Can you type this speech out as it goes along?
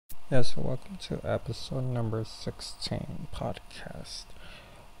Yes, welcome to episode number 16 podcast.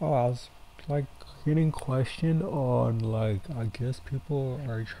 Oh, I was like getting questioned on I guess people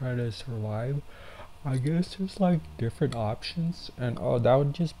are trying to survive. I guess there's like different options, and that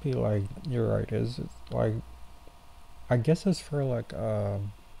would just be like, you're right, is it's like, I guess it's for cause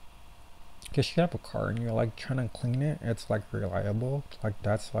you have a car and you're like trying to clean it, it's like reliable, like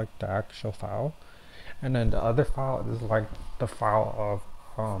that's like the actual file. And then the other file is like the file of,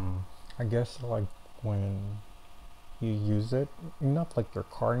 I guess like when you use it enough, like your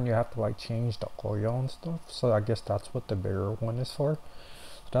car, and you have to like change the oil and stuff. So I guess that's what the bigger one is for.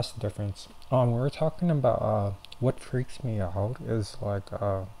 So that's the difference. We are talking about what freaks me out is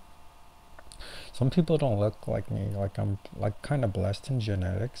some people don't look like me. Like I'm like kind of blessed in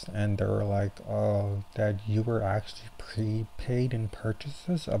genetics, and they're like, that you were actually prepaid in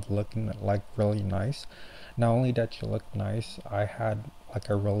purchases of looking like really nice. Not only that you look nice, I had like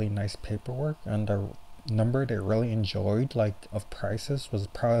a really nice paperwork, and the number they really enjoyed like of prices was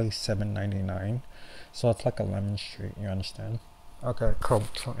probably 7.99. So it's like a lemon street, you understand? Okay, cool.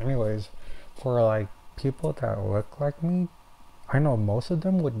 So anyways, for like people that look like me, I know most of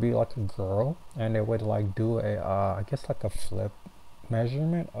them would be like a girl, and they would like do a I guess like a flip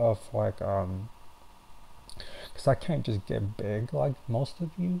measurement of because I can't just get big like most of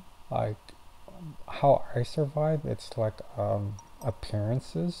you. Like how I survive, it's like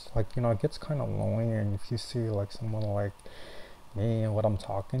appearances. Like, it gets kind of lonely, and if you see like someone like me and what I'm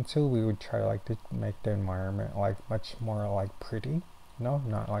talking to, we would try like to make the environment like much more like pretty.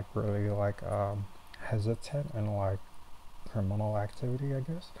 Not like really like hesitant and like criminal activity, I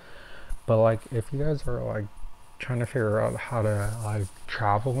guess. But like if you guys are like trying to figure out how to like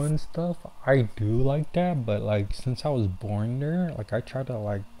travel and stuff, I do like that, but like since I was born there, like I try to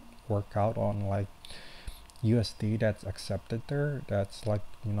like work out on like USD that's accepted there. That's like,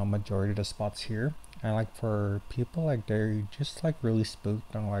 majority of the spots here. And like for people like they're just like really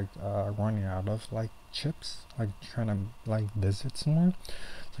spooked on like running out of like chips, like trying to like visit somewhere.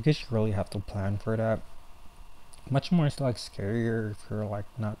 So I guess you really have to plan for that. Much more like scarier if you're like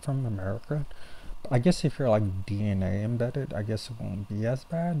not from America. I guess if you're like DNA embedded, I guess it won't be as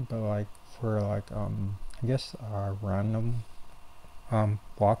bad. But like for like I guess random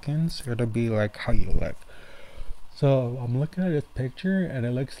walk-ins, it'll be like how you look. So I'm looking at this picture, and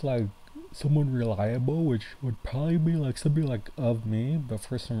it looks like someone reliable, which would probably be like something like of me, but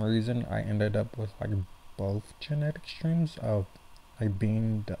for some reason I ended up with like both genetic streams of like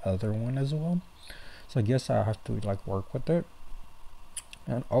being the other one as well. So I guess I have to like work with it.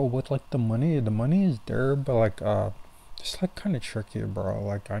 And with like the money is there, but like it's like kind of tricky, bro.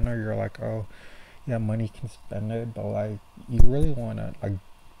 Like I know you're like, oh yeah, money can spend it, but like you really want to like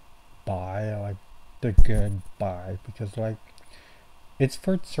buy like the good buy, because like it's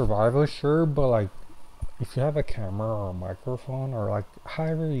for survival, sure, but like if you have a camera or a microphone or like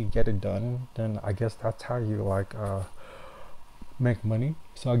however you get it done, then I guess that's how you like make money.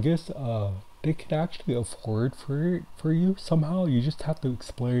 So I guess they could actually afford for it for you somehow. You just have to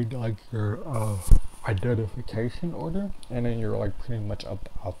explain like your identification order, and then you're like pretty much up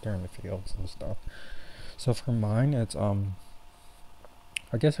out there in the fields and stuff. So for mine, it's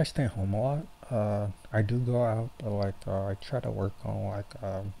I guess I stay home a lot. I do go out, but like I try to work on like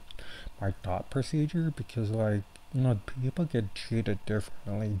my thought procedure, because like people get treated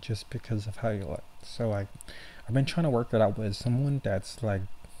differently just because of how you look. So like I've been trying to work it out with someone that's like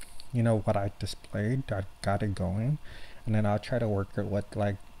what I displayed that got it going, and then I'll try to work it with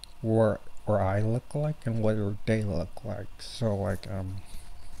like where I look like and what they look like. So like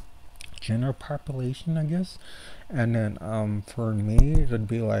general population, I guess. And then for me it'd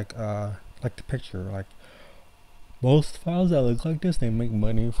be like the picture, like most files that look like this, they make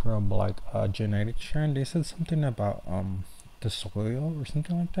money from like genetic sharing. They said something about the soil or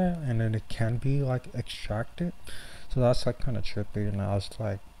something like that, and then it can be like extracted. So that's like kind of trippy, and I was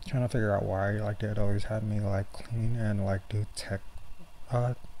like trying to figure out why like they'd always have me like clean and like do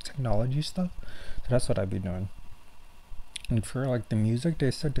uh technology stuff. So that's what I'd be doing. And for like the music,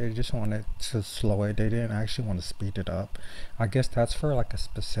 they said they just wanted to slow it. They didn't actually want to speed it up. I guess that's for like a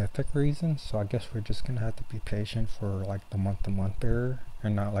specific reason. So I guess we're just gonna have to be patient for like the month to month error,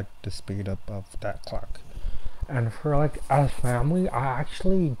 and not like the speed up of that clock. And for like as family, I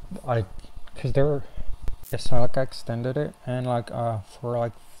actually like, cause they're, yes, so like I extended it, and like for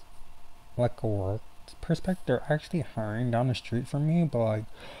like a work perspective, they're actually hiring down the street from me, but like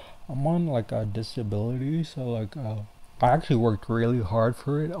I'm on like a disability, so like I actually worked really hard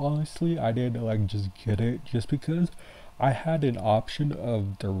for it. Honestly, I didn't like just get it just because. I had an option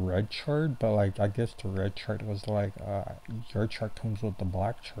of the red chart, but like I guess the red chart was like your chart comes with the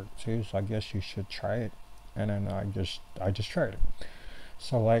black chart too, so I guess you should try it. And then I just tried it.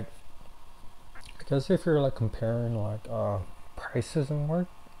 So like I guess if you're like comparing like prices and work,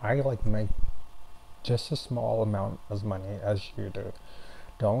 I like make just a small amount as money as you do.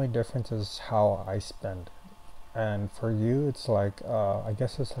 The only difference is how I spend. And for you, it's like I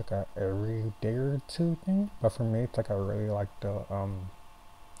guess it's like a every day or two thing. But for me, it's like I really like to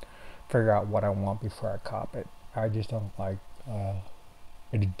figure out what I want before I cop it. I just don't like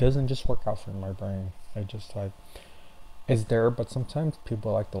it doesn't just work out for my brain. It just like it's there, but sometimes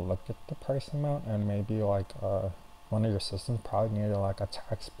people like to look at the price amount and maybe like one of your systems probably needed like a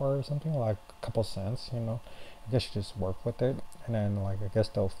tax bar or something, like a couple cents, you know. I guess you just work with it, and then like I guess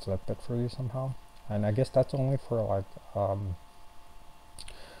they'll flip it for you somehow. And I guess that's only for like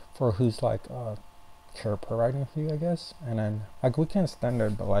for who's like care providing for you, I guess. And then like we can extend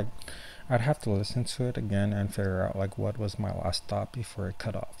it, but like I'd have to listen to it again and figure out like what was my last stop before it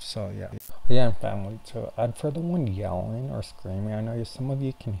cut off. So yeah, yeah, and family too. And for the one yelling or screaming, I know some of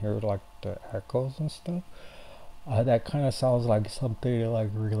you can hear like the echoes and stuff. That kind of sounds like something like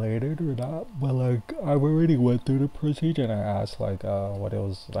related or not, but like I already went through the procedure and I asked like what it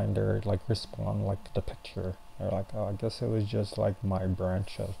was, and they like respond like the picture. They're like, oh, I guess it was just like my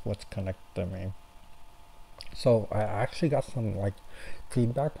branch of what's connected to me. So I actually got some like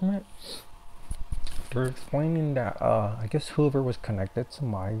feedback from it. They're explaining that I guess whoever was connected to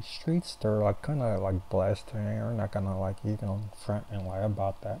my streets, they're like kind of like blessed, and they're not gonna like even front and lie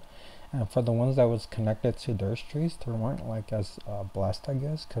about that. And for the ones that was connected to their streets, they weren't like as blessed, I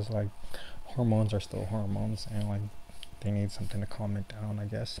guess, because like hormones are still hormones, and like they need something to calm it down, I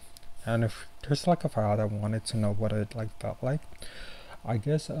guess. And if there's like a file that wanted to know what it like felt like, I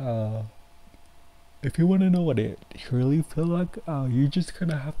guess if you want to know what it really feel like, you just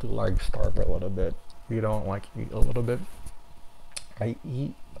kind of have to like starve a little bit. You don't like eat a little bit. I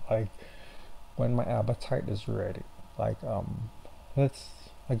eat like when my appetite is ready. Like let's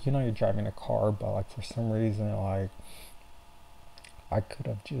like you know you're driving a car, but like for some reason like I could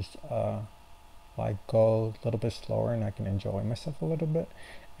have just like go a little bit slower and I can enjoy myself a little bit,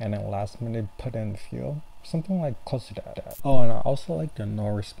 and then last minute put in the fuel, something like close to that. Oh, and I also like the no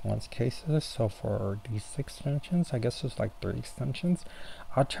response cases. So for these extensions, I guess there's like 3 extensions.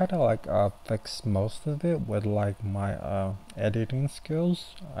 I'll try to like fix most of it with like my editing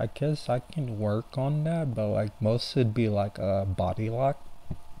skills. I guess I can work on that, but like most would be like a body lock,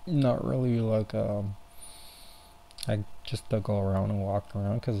 not really like just to go around and walk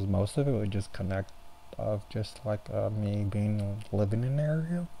around, because most of it would just connect of just like me being living in the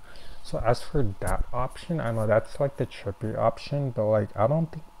area. So as for that option, I know that's like the trippy option, but like I don't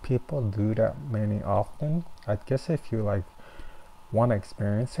think people do that many often. I guess if you like want to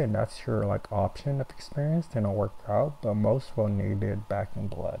experience it, that's your like option of experience, then it'll work out. But most will need it back in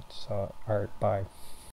blood. So alright, bye.